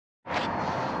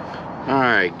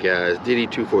Alright guys,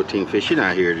 DD214 fishing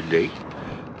out here today.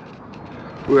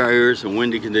 We're out here in some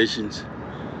windy conditions,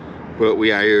 but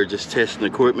we out here just testing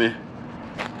equipment.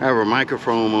 I have a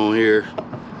microphone on here,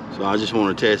 so I just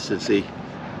want to test and see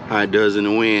how it does in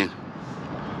the wind.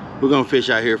 We're gonna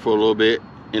fish out here for a little bit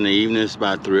in the evening. It's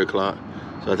about 3 o'clock,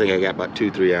 so I think I got about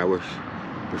 2-3 hours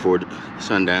before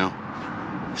sundown.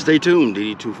 Stay tuned.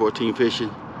 DD214 fishing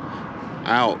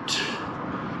out.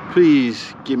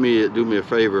 Please do me a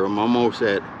favor. I'm almost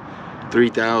at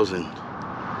 3,000.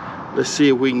 Let's see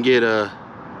if we can get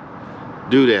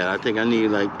do that. I think I need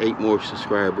like 8 more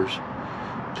subscribers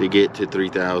to get to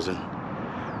 3,000.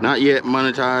 Not yet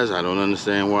monetized. I don't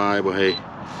understand why, but hey,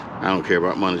 I don't care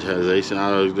about monetization. I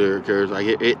don't care. I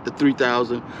hit the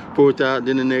 3,000, 4,000,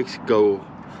 then the next goal.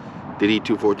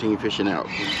 DD214 fishing out.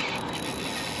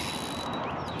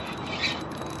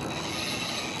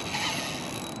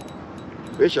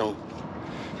 Fish on.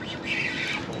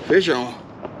 Fish on.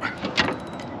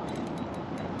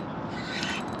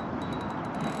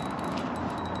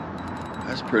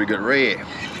 That's a pretty good red.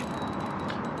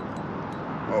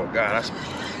 Oh God, I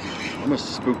must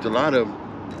have spooked a lot of them.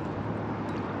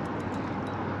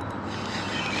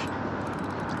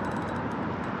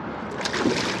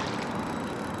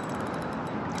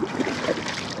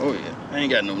 Oh yeah, I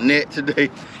ain't got no net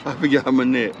today. I forgot my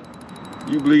net.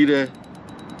 You believe that?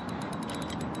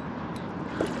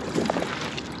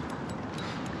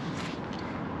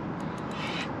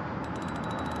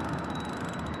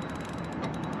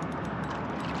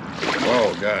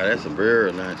 Oh God, that's a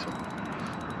very nice one.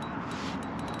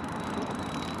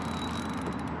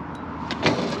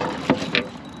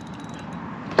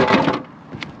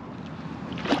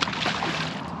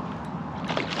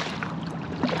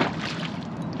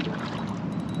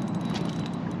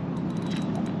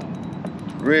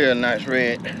 Real nice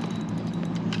red.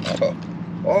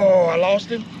 Oh, I lost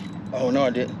him. Oh no, I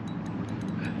didn't.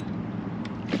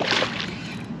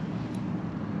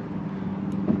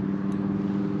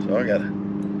 So I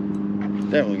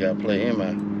definitely gotta play him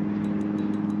out.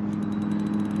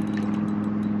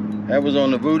 That was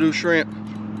on the voodoo shrimp.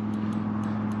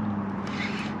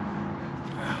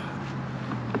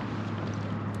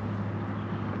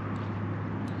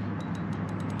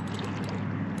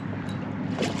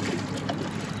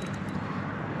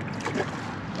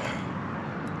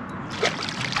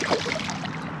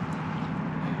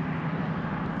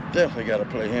 Definitely gotta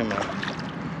play him out.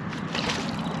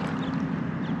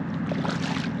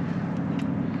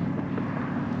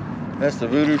 That's the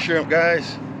voodoo shrimp,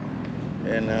 guys,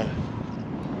 and let's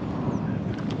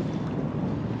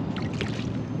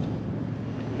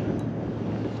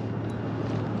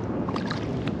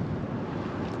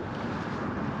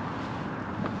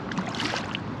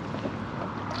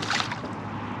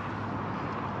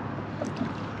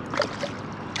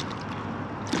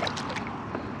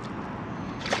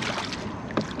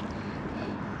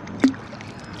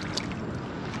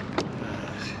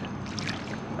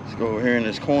go over here in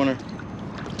this corner.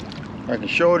 I can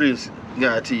show this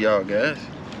guy to y'all guys.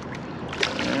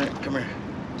 Alright, come here.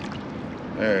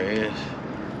 There he is.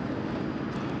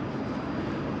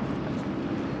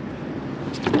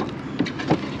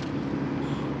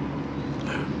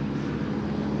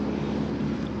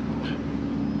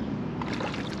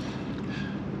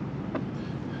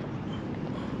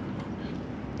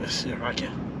 Let's see if I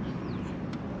can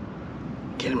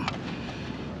get him.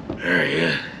 There he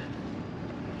is.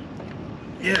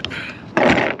 Yep.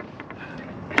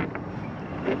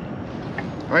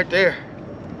 Right there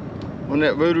on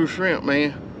that voodoo shrimp,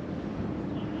 man.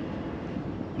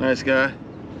 Nice guy.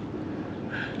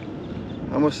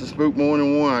 I must have spooked more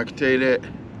than one, I can tell you that.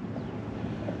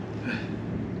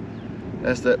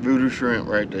 That's that voodoo shrimp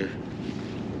right there.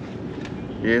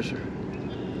 Yes, sir.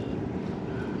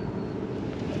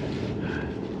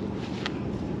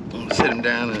 I'm gonna sit him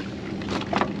down and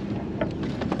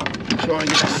so I can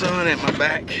get the sun at my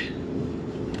back.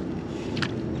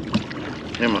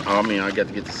 I mean, I got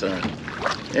to get the sun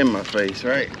in my face,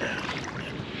 right?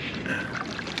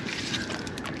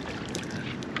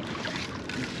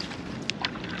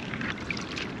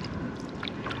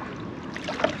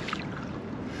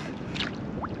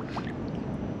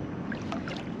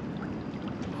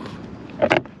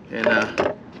 And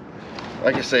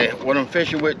like I said, what I'm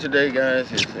fishing with today,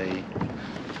 guys, is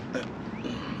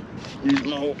use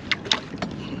my whole.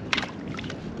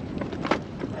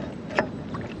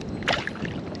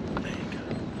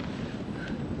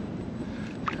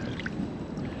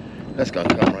 That's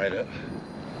gonna come right up.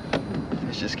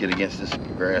 Let's just get against this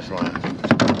grass line.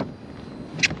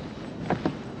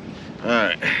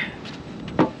 Alright.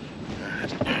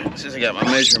 Since I got my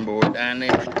measuring board down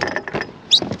there,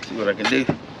 see what I can do.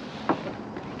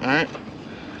 Alright.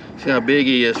 See how big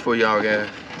he is for y'all guys.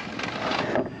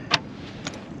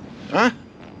 Huh?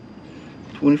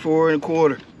 24 and a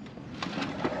quarter.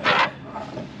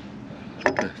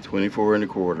 24 and a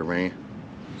quarter, man.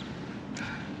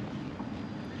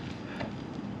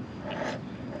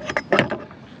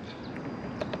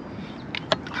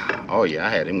 Oh yeah, I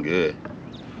had him good.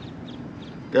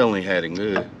 Definitely had him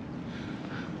good.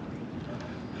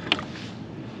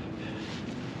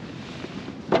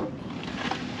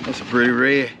 That's a pretty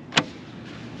red.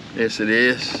 Yes, it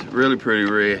is. Really pretty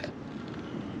red.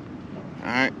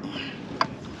 Alright.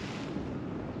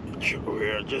 Over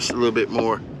here just a little bit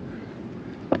more.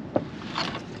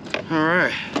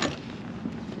 Alright.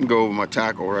 Go over my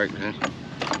tackle right now.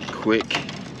 Quick.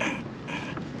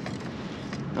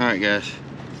 Alright, guys.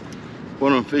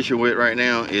 What I'm fishing with right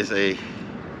now is a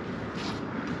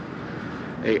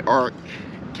ARC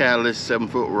Catalyst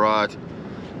 7-foot rod.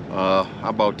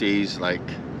 I bought these like,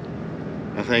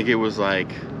 I think it was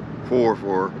like four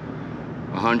for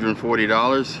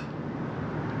 $140,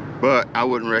 but I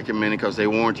wouldn't recommend it because their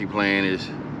warranty plan is,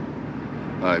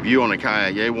 if you own a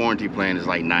kayak, their warranty plan is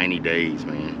like 90 days,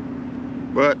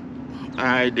 man. But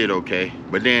I did okay.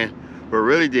 But then what I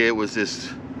really did was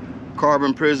this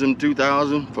Carbon Prism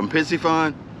 2000 from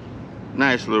Piscifun.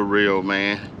 Nice little reel,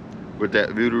 man, with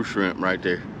that voodoo shrimp right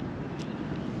there.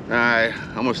 Alright,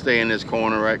 I'm gonna stay in this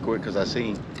corner right quick because I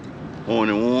seen more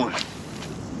than one.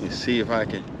 Let's see if I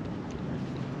can.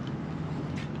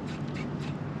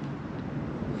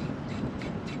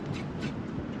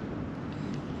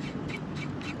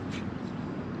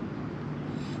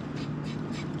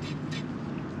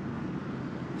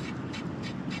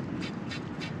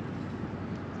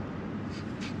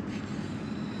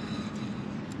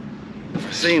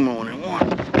 I seen more than one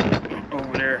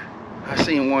over there. I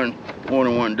seen more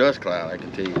than one dust cloud, I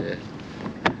can tell you that.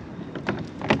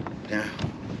 Yeah.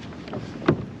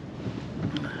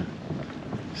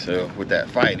 So with that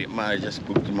fight, it might have just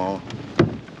spooked them all.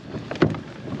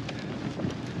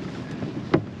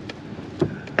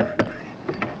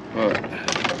 But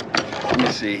let me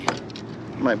see.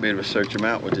 I might be able to search them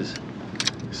out with this.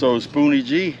 So Spoony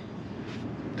G,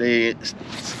 they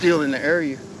still in the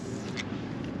area.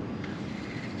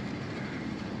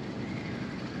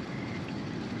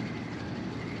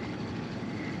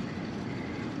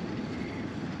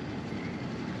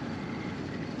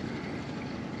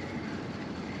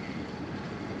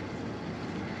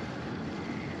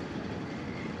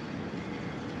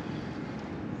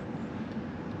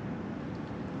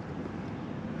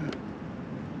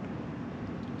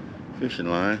 Fishing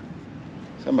line.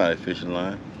 Somebody fishing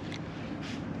line.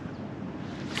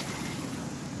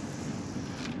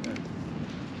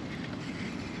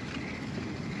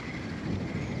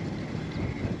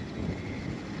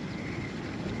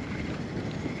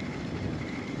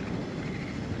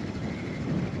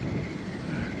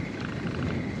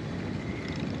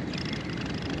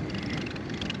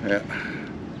 Yeah.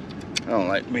 I don't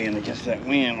like being against that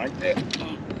wind like that.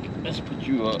 Let's put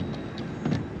you up.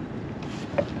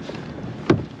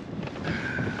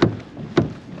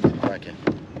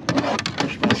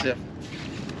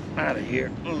 Out of here.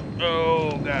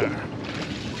 Oh God.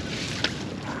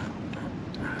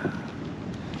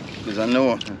 Because I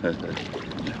know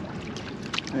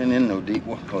ain't in no deep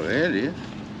one. Oh, there it is.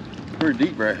 Pretty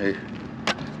deep right here.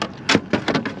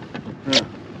 Huh.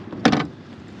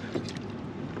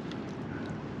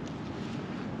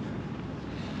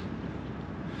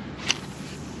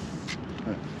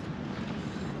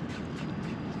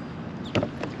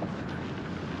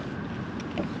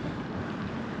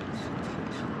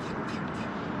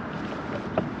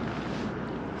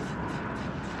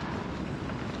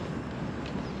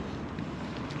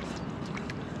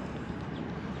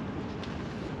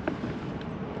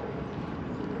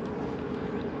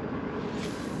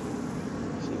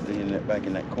 Back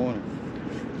in that corner.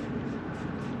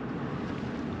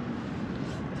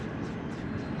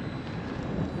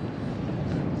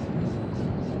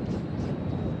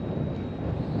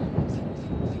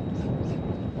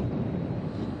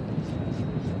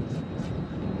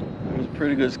 It was a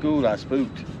pretty good school. I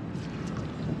spooked,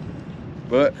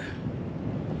 but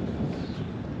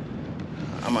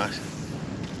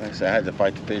like I said, I had to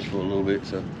fight the fish for a little bit,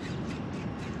 so.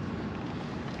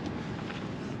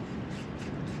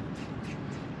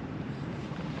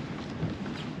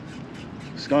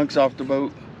 Skunks off the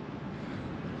boat.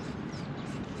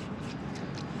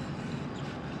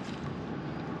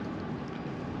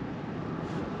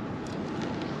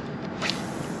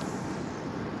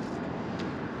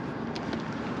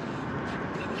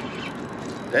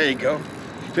 There you go.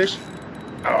 Fish.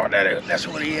 Oh, that's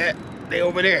what he had. they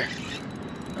over there.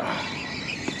 Oh.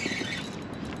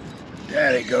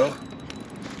 There they go.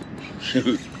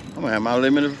 Shoot, I'm gonna have my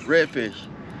limit of redfish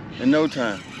in no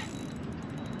time.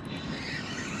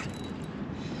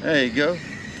 There you go.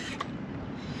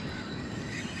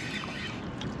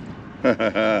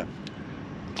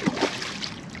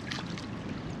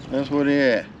 That's where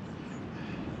they at.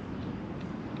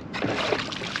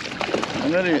 I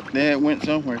know they had went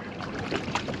somewhere.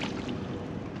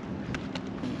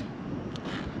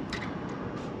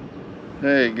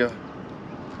 There you go.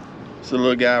 It's a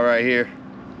little guy right here.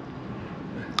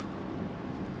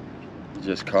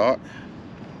 Just caught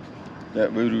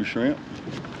that voodoo shrimp.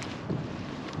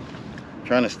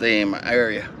 Trying to stay in my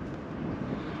area.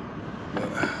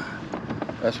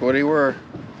 That's what they were.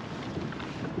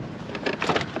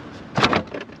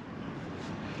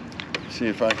 See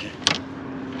if I can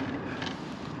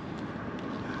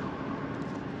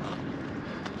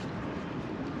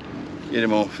get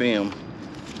him on film.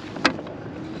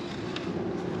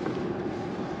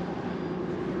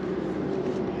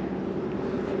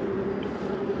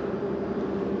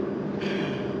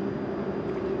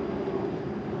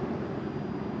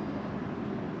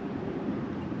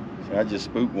 So I just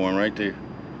spooked one right there.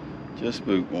 Just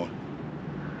spooked one.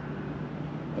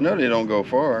 I know they don't go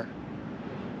far.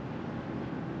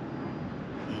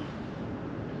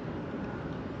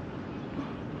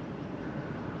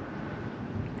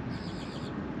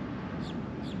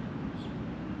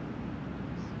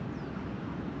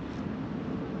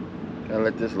 Gotta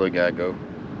let this little guy go.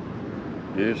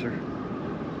 Yes, sir.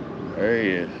 There he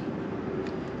is.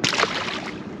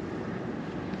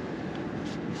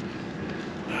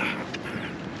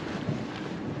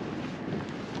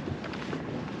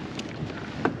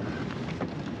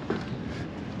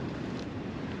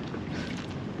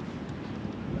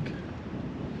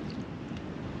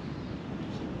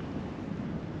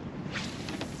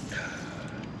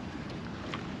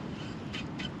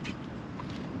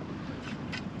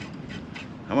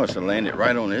 I must have landed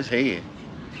right on his head.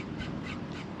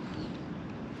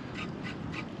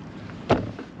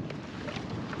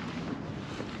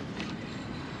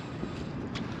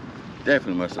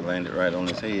 Definitely must have landed right on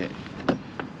his head.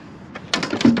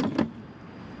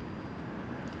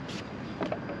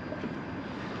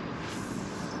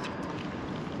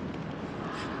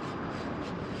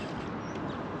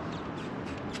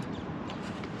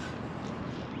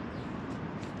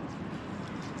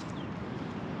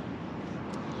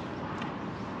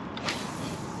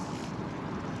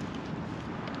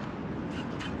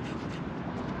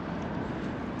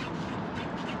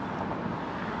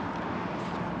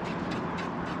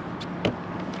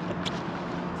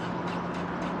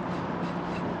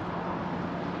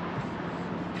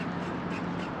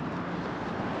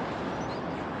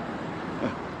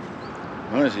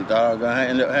 Honestly, thought I was gonna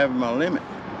end up having my limit.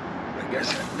 I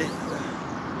guess I didn't.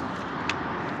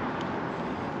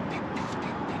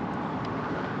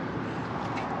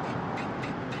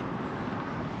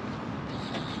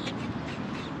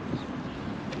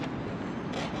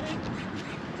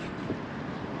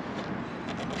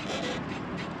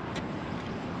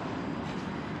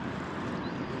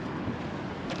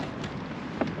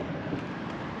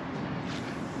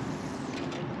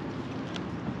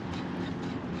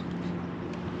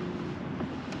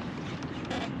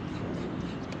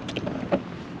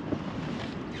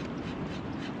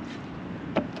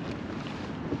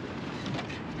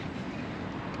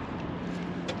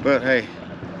 But hey,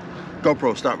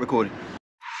 GoPro, stop recording.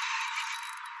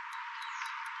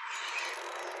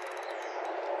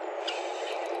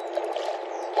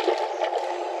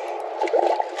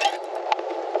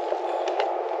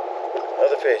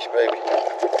 Another fish, baby.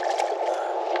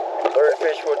 Third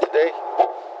fish for today.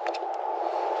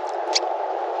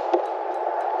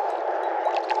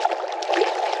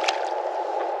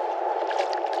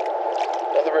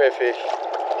 Another redfish.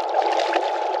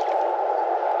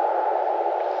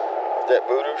 That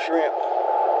voodoo shrimp.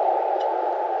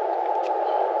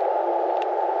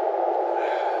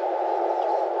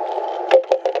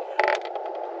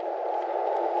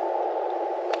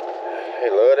 Hey,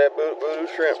 love that voodoo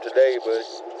shrimp today, buddy.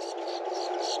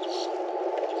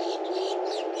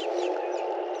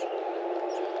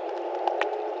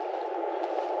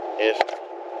 Yes,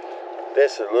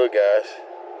 that's the little guys.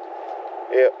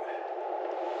 Yep.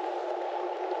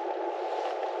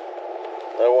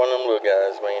 Another one of them little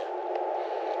guys, man.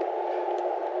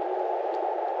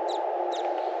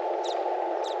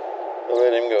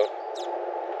 Let him go.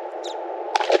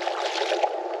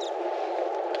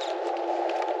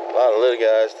 A lot of little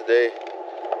guys today.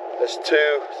 That's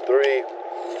 2, 3,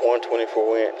 1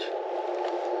 24 inch.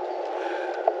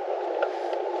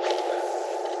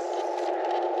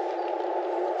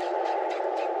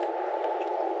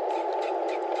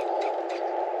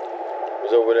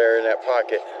 was over there in that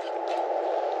pocket.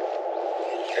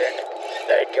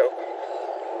 There you go.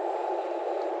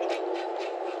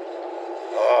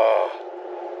 Oh.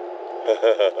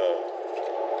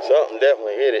 Something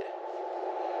definitely hit it.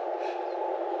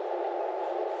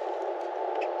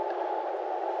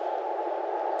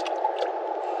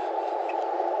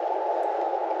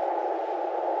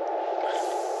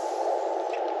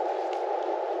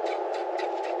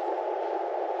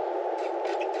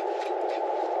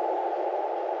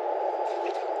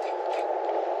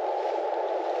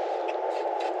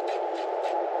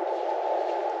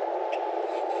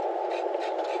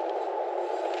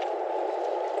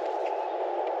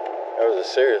 That was a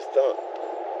serious thump.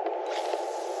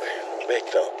 Big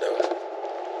thump though.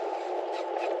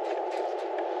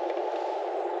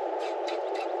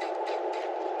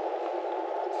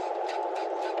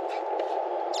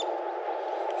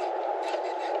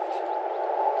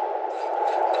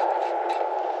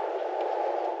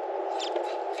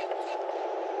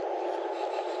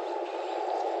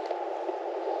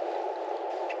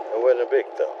 It wasn't a big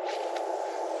thump.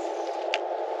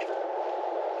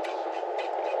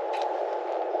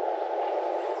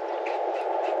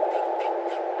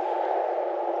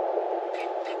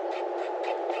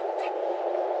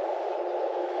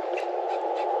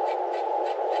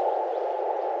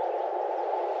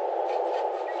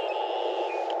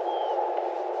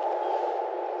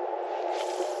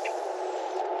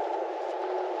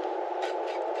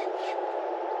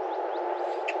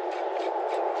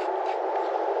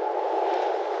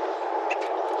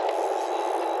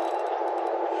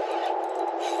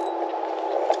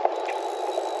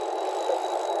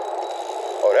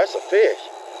 Oh, that's a fish.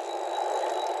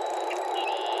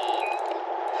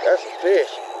 That's a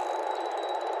fish.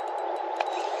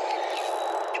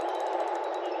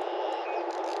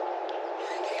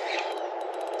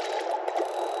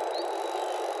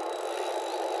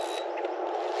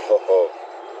 Oh,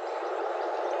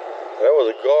 that was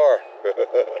a gar.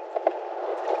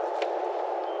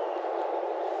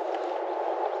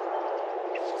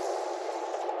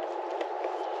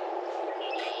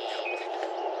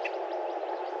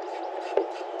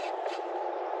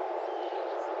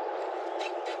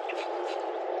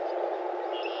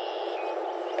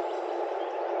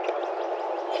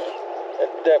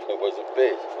 That definitely was a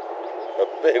fish. A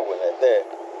big one at that.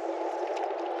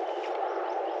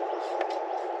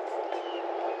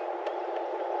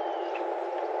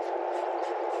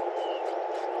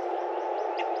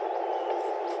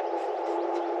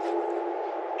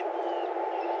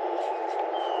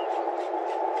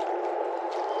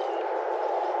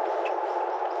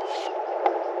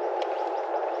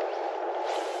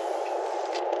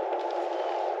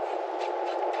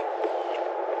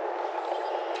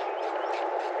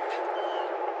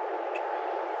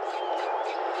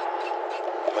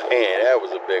 Man, that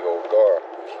was a big old gar.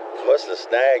 Must have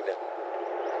snagged him.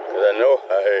 Because I know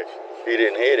he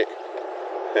didn't hit it.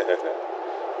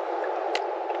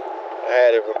 I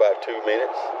had it for about 2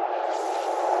 minutes.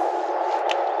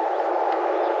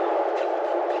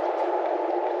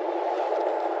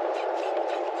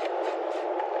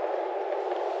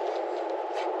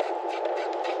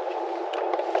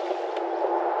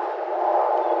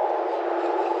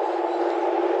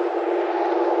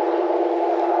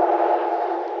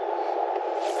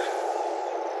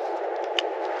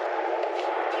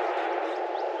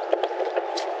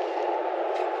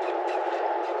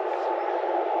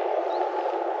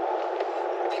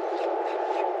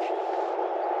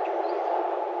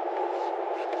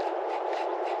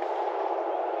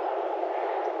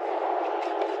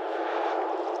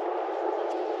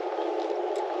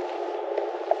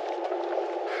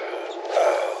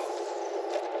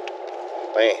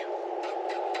 Man,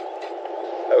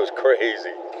 that was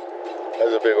crazy. That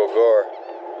was a big old gar.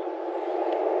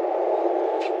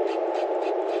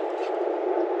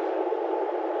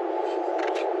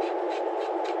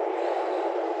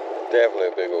 Definitely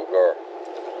a big old gar.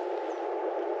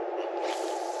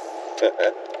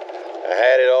 I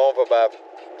had it on for about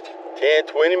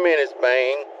 10-20 minutes,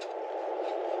 bang.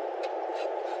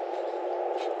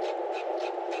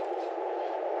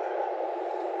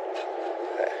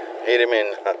 Hit him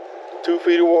in 2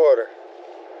 feet of water.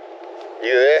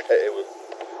 Either that,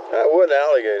 that wasn't an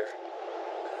alligator.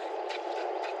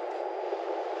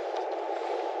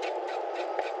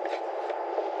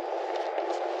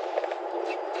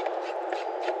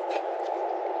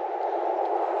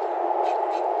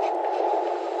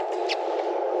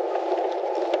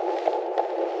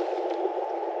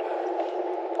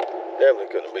 Definitely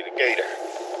couldn't be the gator.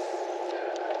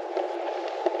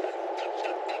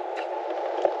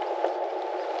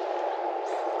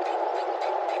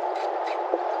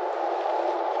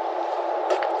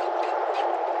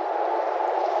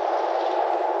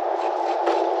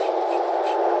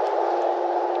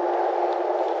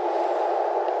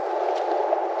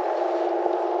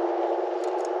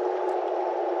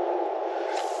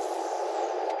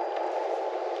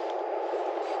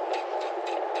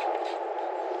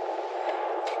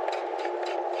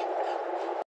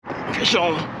 fish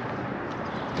on them.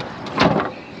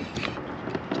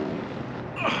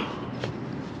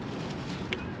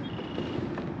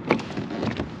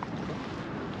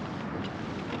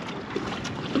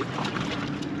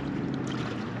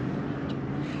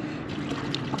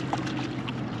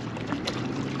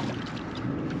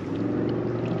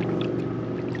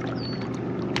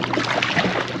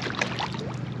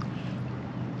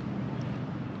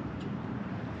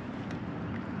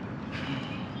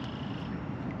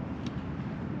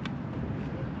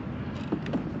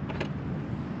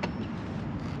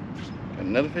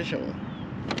 Another fish on.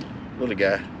 Little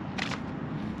guy.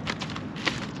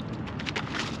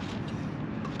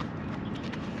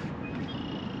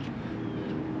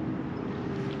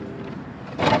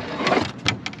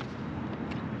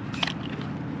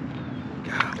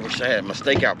 God, I wish I had my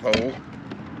stakeout pole.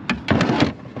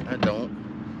 I don't.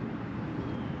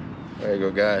 There you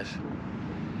go, guys.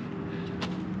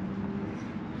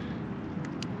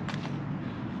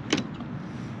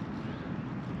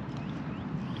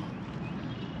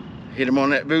 Hit him on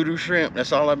that voodoo shrimp.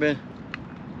 That's all I've been.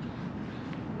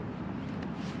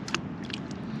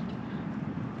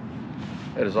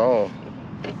 That is all.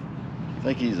 I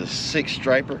think he's a 6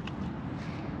 striper.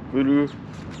 Voodoo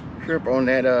shrimp on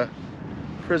that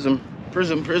prism.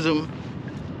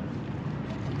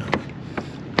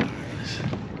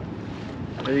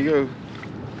 There you go.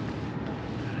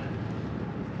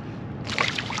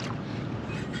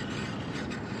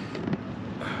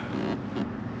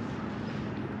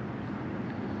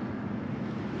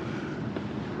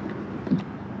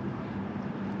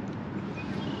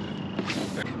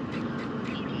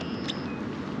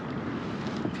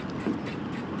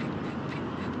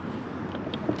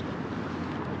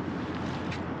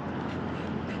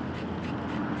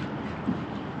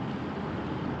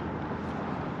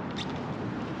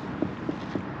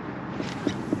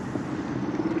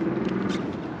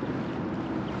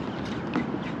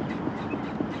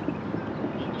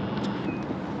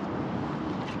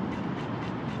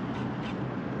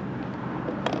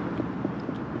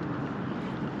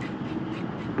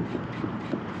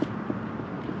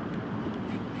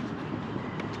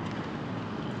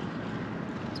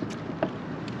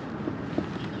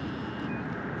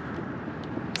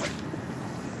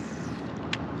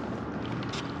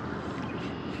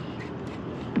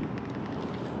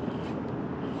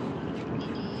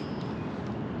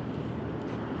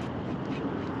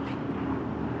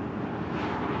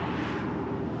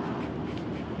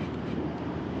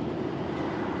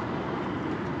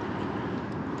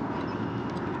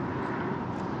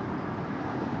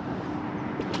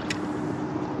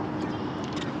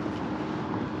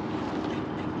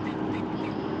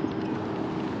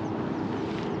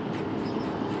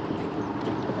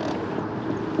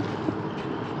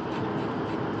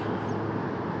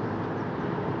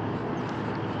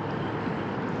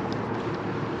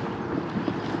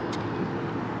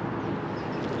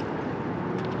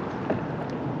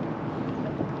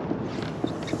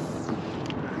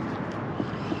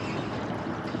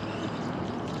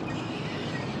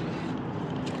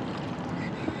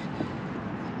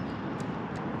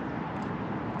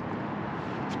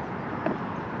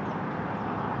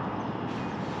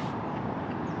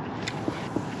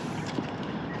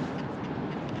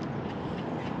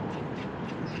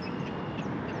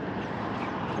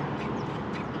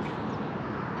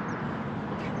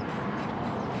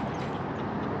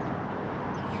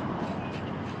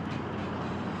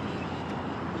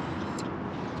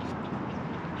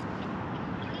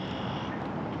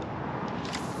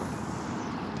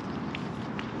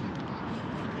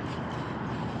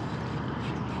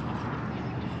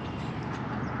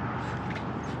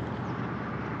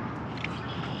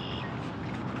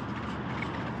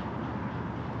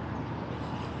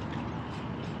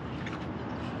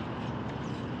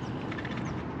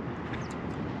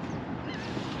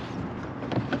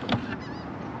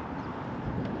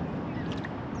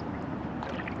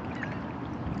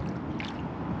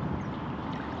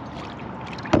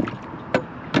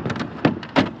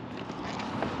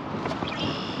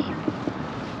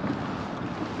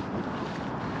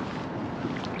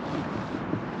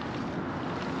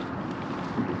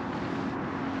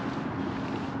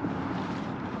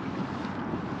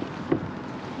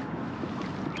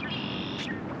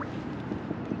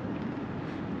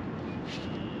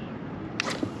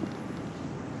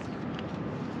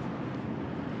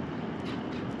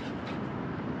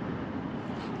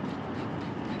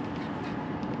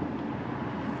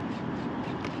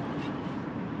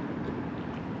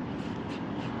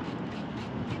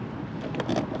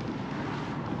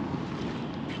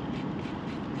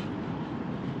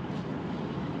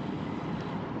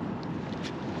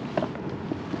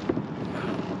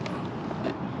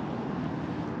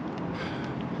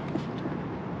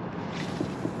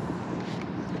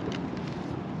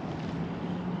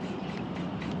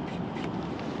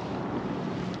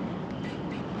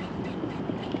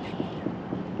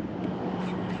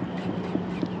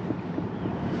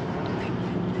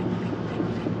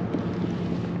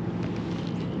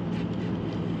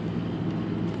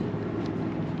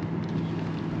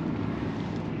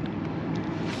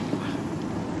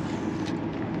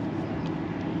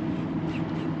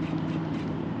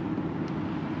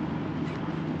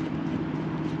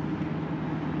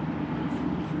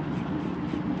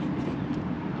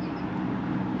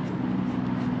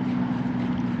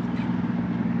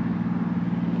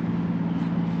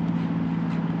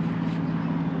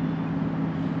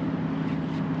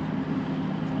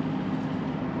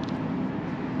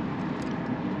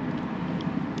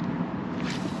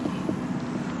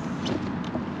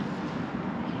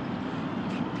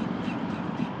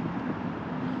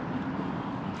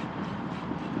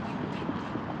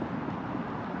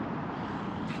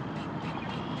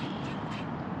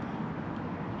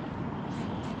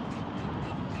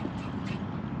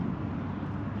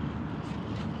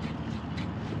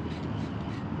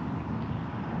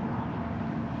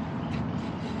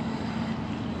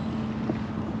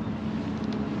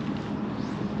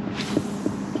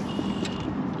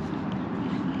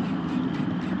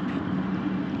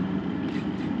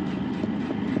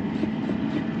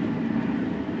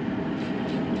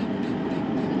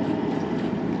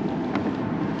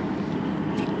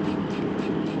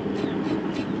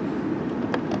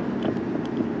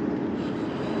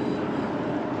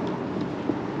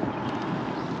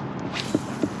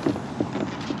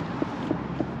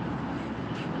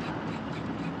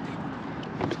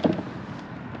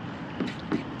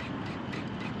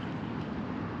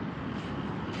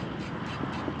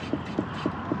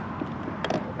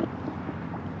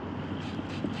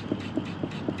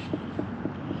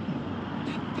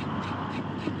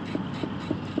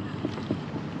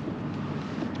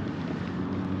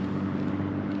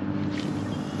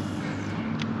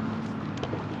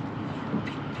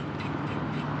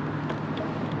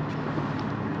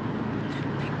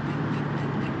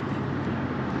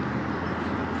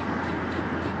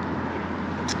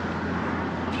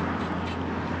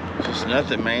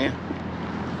 Nothing, man.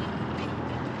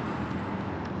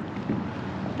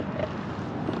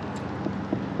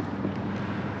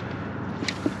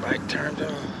 Light turned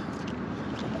on.